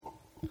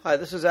Hi,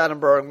 this is Adam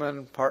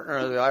Bergman, partner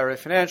of the IRA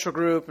Financial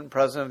Group and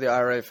president of the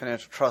IRA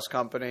Financial Trust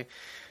Company.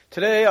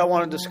 Today I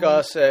want to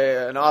discuss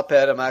an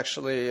op-ed I'm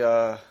actually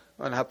going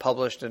to have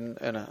published in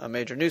a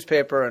major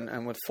newspaper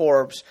and with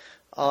Forbes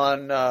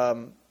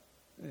on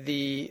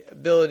the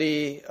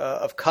ability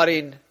of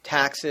cutting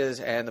taxes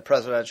and the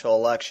presidential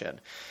election.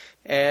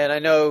 And I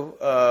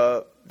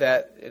know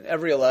that in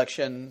every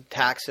election,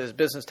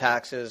 business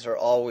taxes are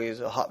always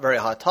a very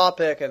hot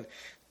topic, and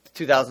the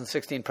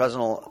 2016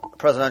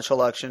 presidential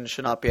election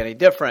should not be any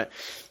different.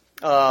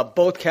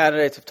 Both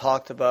candidates have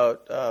talked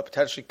about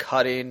potentially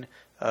cutting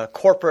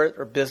corporate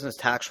or business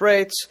tax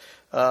rates,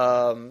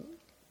 and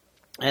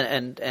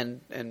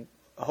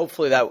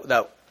hopefully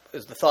that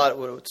is the thought. It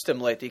would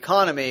stimulate the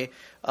economy.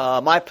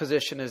 My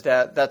position is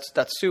that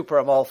that's super.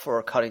 I'm all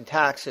for cutting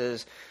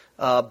taxes.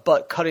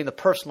 But cutting the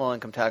personal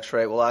income tax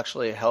rate will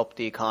actually help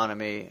the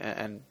economy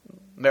and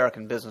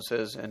American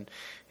businesses in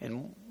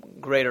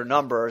greater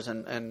numbers,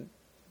 and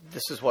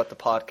this is what the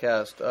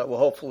podcast will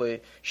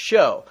hopefully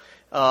show.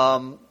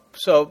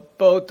 So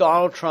both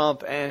Donald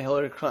Trump and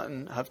Hillary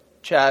Clinton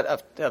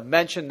have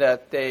mentioned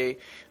that they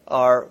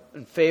are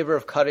in favor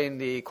of cutting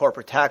the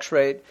corporate tax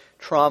rate.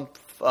 Trump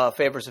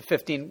favors a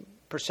 15%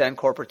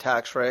 corporate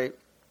tax rate.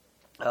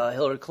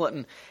 Hillary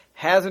Clinton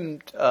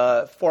hasn't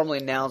formally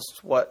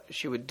announced what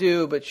she would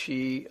do, but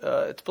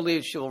it's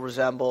believed she will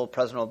resemble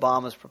President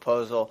Obama's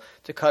proposal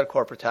to cut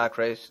corporate tax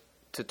rates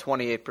to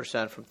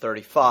 28% from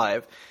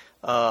 35%.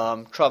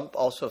 Trump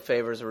also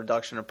favors a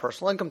reduction in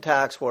personal income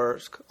tax,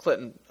 whereas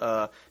Clinton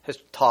has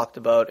talked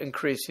about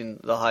increasing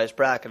the highest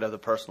bracket of the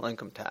personal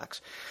income tax.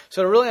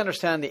 So to really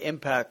understand the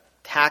impact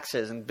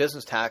taxes and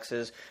business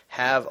taxes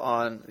have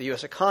on the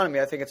U.S. economy,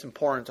 I think it's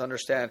important to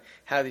understand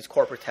how these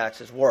corporate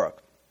taxes work.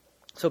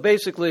 So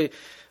basically,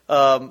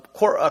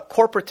 a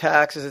corporate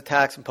tax is a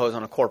tax imposed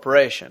on a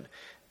corporation.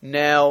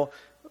 Now,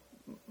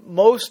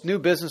 most new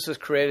businesses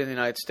created in the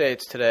United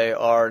States today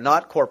are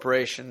not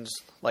corporations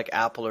like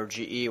Apple or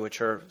GE,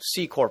 which are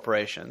C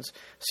corporations.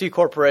 C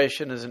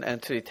corporation is an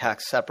entity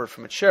taxed separate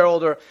from its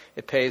shareholder.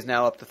 It pays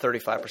now up to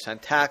 35%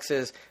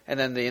 taxes, and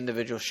then the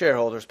individual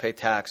shareholders pay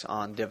tax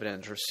on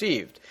dividends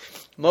received.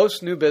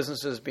 Most new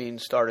businesses being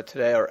started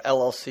today are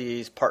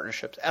LLCs,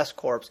 partnerships,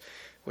 S-corps,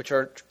 which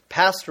are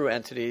pass-through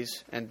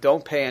entities and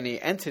don't pay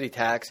any entity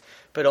tax,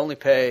 but only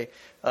pay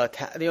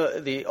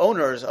the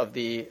owners of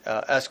the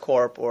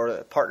S-corp or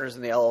the partners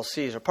in the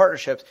LLCs or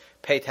partnerships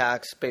pay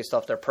tax based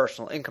off their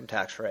personal income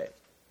tax rate.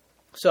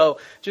 So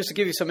just to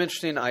give you some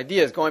interesting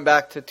ideas, going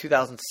back to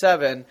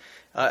 2007,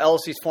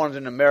 LLCs formed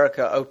in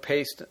America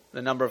outpaced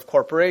the number of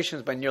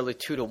corporations by nearly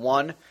 2 to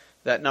 1.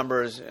 That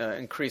number has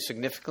increased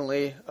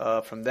significantly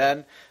from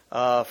then.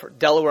 For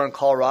Delaware and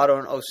Colorado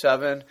in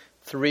 2007,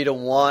 3 to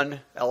 1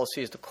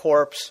 LLCs to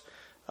corps.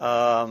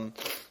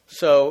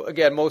 So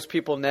again, most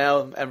people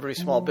now, every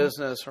small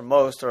business or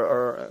most,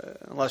 or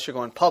unless you're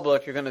going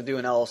public, you're going to do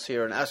an LLC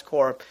or an S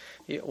corp.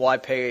 Why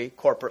pay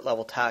corporate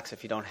level tax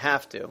if you don't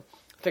have to?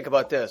 Think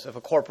about this: if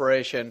a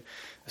corporation,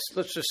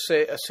 let's just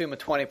assume a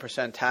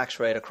 20% tax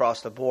rate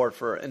across the board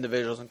for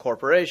individuals and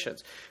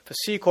corporations. If a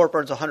C corp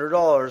earns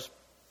 $100.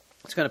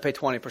 It's going to pay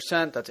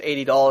 20%. That's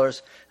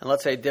 $80. And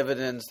let's say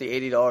dividends the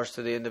 $80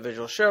 to the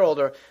individual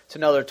shareholder. It's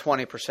another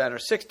 20% or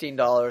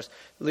 $16,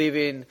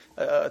 leaving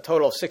a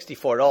total of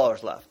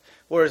 $64 left.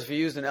 Whereas if you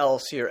used an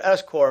LLC or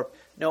S corp,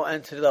 no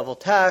entity level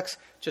tax,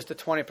 just a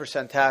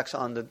 20% tax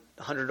on the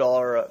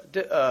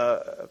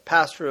 $100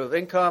 pass-through of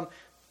income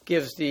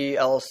gives the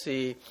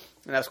LLC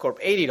and S corp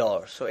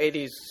 $80. So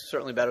 80 is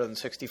certainly better than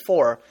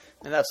 64,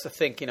 and that's the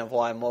thinking of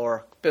why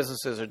more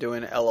businesses are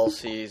doing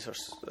LLCs or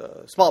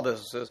small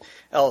businesses,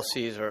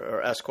 LLCs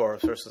or S corps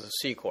versus a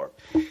C corp.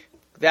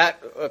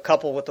 That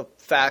coupled with the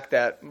fact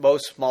that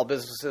most small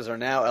businesses are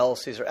now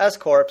LLCs or S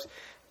corps,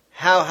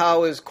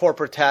 how is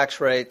corporate tax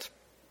rate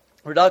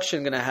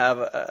reduction going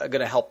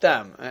to help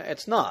them?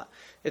 It's not.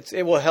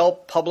 It will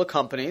help public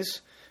companies,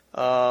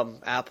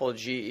 Apple,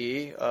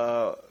 GE,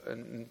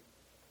 and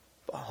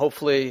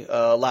hopefully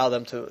allow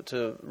them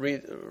to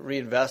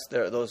reinvest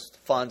those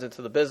funds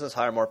into the business,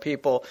 hire more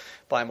people,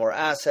 buy more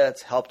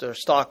assets, help their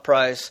stock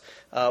price,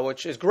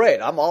 which is great.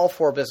 I'm all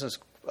for business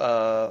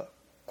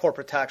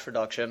corporate tax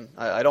reduction.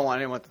 I don't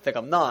want anyone to think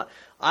I'm not.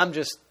 I'm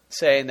just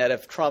saying that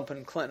if Trump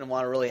and Clinton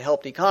want to really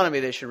help the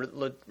economy, they should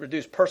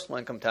reduce personal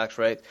income tax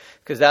rate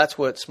because that's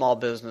what small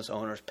business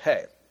owners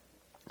pay.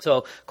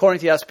 So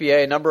according to the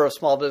SBA, a number of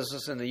small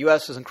businesses in the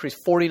U.S. has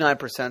increased 49%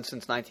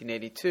 since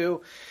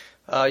 1982.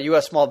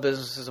 U.S. small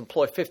businesses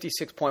employ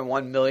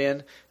 56.1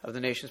 million of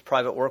the nation's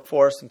private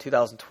workforce in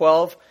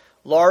 2012,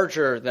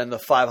 larger than the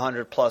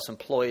 500-plus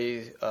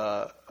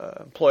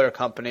employer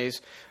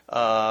companies,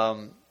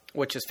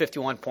 which is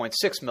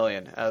 51.6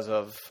 million as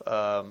of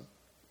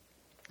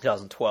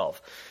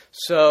 2012.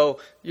 So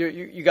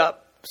you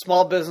got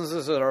small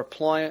businesses that are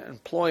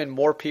employing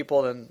more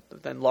people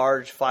than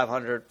large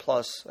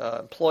 500-plus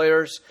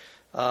employers.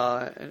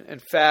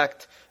 In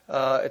fact,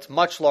 it's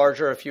much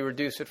larger if you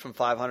reduce it from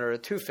 500 to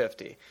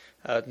 250.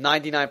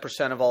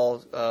 99% of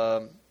all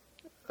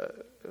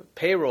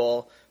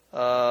payroll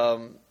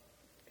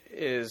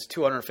is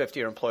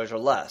 250 employees or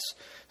less.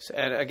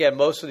 And again,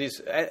 most of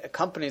these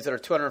companies that are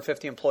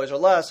 250 employees or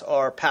less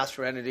are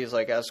pass-through entities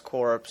like S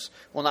corps.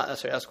 Well, not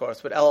necessarily S corps,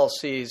 but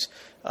LLCs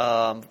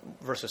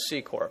versus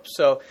C corps.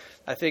 So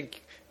I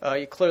think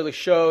you clearly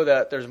show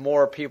that there's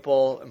more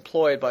people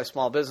employed by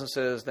small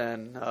businesses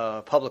than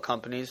public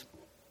companies.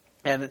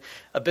 And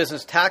a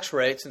business tax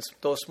rate, since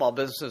those small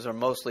businesses are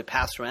mostly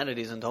pass-through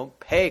entities and don't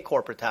pay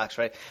corporate tax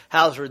rate,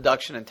 how's a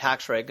reduction in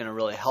tax rate going to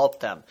really help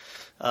them?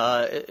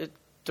 It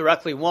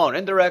directly won't.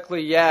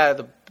 Indirectly, yeah,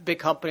 the big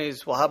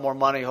companies will have more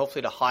money,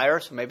 hopefully, to hire,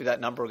 so maybe that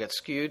number will get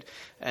skewed,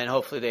 and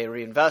hopefully they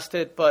reinvest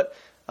it. But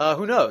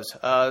who knows?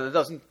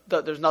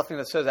 There's nothing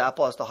that says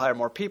Apple has to hire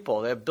more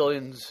people. They have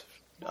billions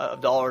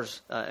of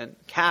dollars in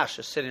cash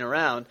just sitting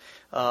around,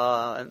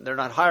 and they're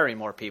not hiring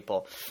more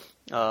people.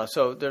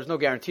 So there's no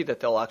guarantee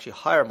that they'll actually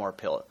hire more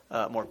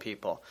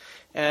people.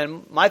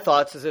 And my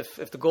thoughts is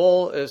if the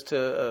goal is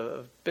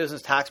to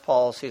business tax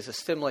policy is to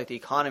stimulate the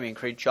economy and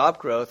create job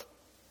growth,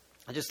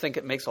 I just think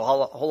it makes a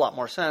whole lot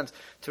more sense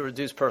to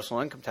reduce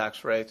personal income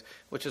tax rates,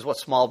 which is what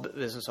small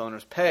business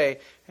owners pay,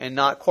 and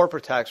not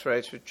corporate tax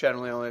rates, which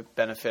generally only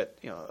benefit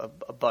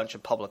a bunch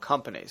of public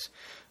companies.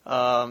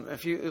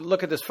 If you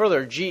look at this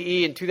further,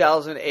 GE in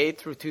 2008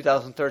 through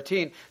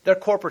 2013, their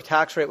corporate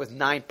tax rate was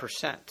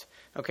 9%.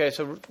 Okay,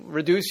 so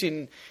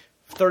reducing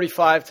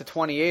 35 to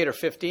 28 or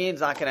 15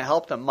 is not going to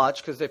help them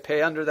much because they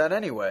pay under that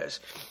anyways.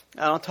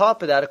 And on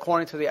top of that,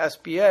 according to the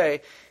SBA,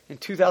 in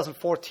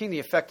 2014, the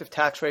effective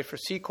tax rate for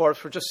C corps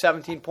were just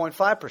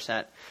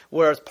 17.5%,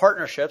 whereas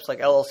partnerships like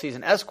LLCs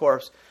and S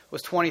corps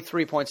was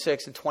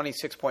 23.6 and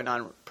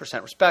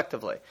 26.9%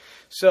 respectively.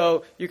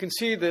 So you can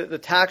see the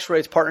tax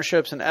rates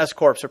partnerships and S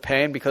corps are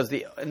paying because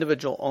the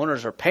individual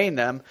owners are paying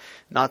them,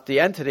 not the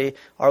entity,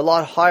 are a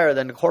lot higher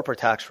than the corporate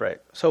tax rate.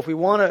 So if we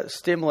want to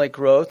stimulate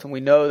growth, and we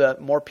know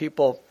that more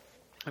people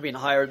are being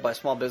hired by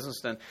small business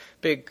than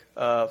big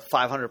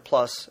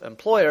 500-plus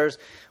employers,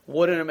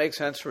 wouldn't it make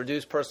sense to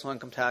reduce personal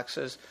income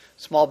taxes?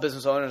 Small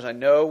business owners, I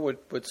know,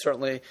 would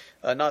certainly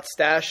not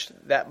stash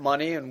that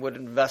money and would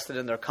invest it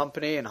in their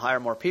company and hire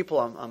more people,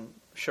 I'm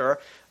sure,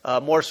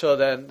 more so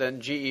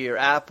than GE or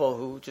Apple,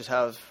 who just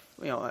have,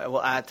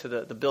 will add to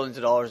the billions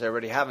of dollars they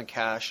already have in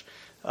cash,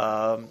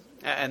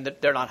 and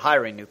they're not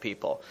hiring new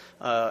people.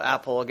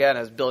 Apple, again,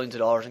 has billions of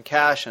dollars in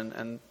cash,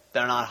 and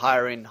they're not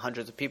hiring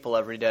hundreds of people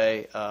every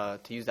day to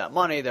use that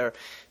money. They're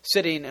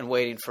sitting and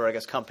waiting for,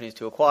 companies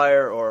to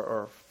acquire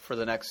or for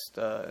the next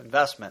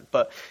investment.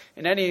 But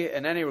in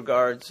any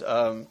regards,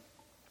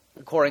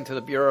 according to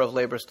the Bureau of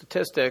Labor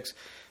Statistics,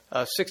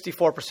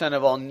 64%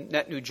 of all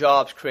net new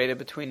jobs created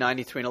between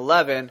 93 and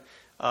 11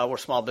 were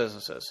small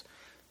businesses,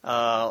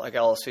 like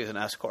LLCs and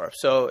S corps.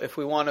 So if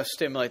we want to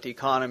stimulate the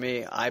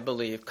economy, I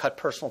believe cut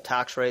personal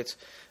tax rates.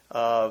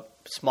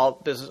 Small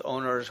business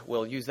owners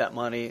will use that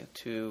money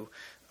to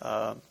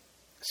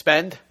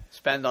spend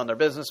on their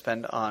business,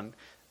 spend on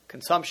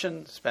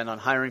consumption, spend on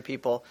hiring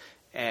people,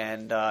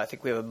 and I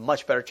think we have a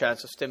much better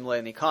chance of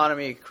stimulating the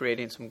economy,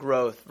 creating some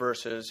growth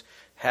versus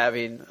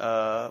having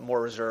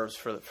more reserves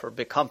for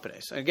big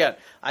companies. And again,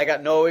 I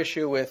got no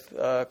issue with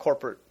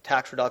corporate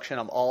tax reduction.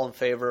 I'm all in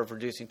favor of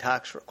reducing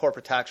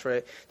corporate tax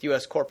rate. The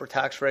U.S. corporate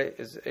tax rate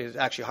is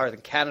actually higher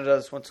than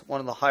Canada's. It's one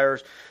of the higher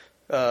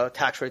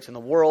tax rates in the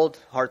world.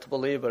 Hard to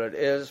believe, but it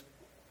is.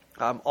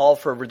 I'm all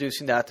for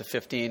reducing that to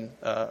 15,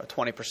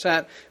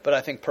 20%, but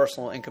I think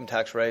personal income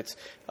tax rates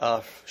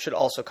should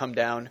also come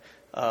down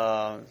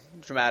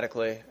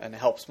dramatically and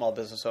help small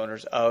business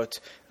owners out,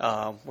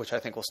 which I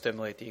think will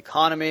stimulate the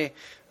economy.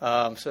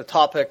 So the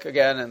topic,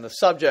 again, and the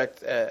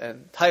subject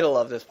and title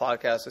of this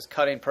podcast is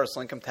Cutting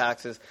Personal Income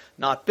Taxes,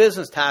 Not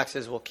Business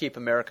Taxes, Will Keep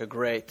America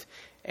Great.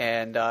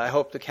 And I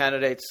hope the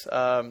candidates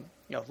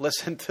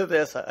listen to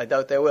this. I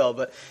doubt they will,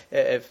 but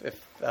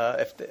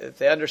if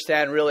they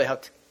understand really how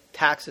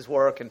taxes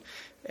work and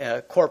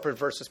corporate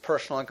versus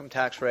personal income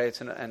tax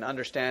rates and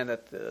understand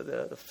that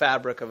the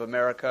fabric of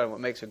America and what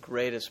makes it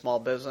great is small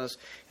business.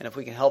 And if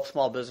we can help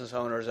small business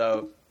owners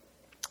out,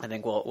 I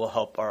think we'll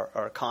help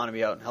our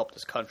economy out and help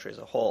this country as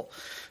a whole.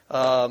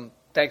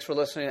 Thanks for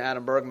listening.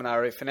 Adam Bergman,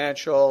 IRA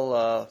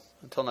Financial.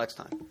 Until next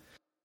time.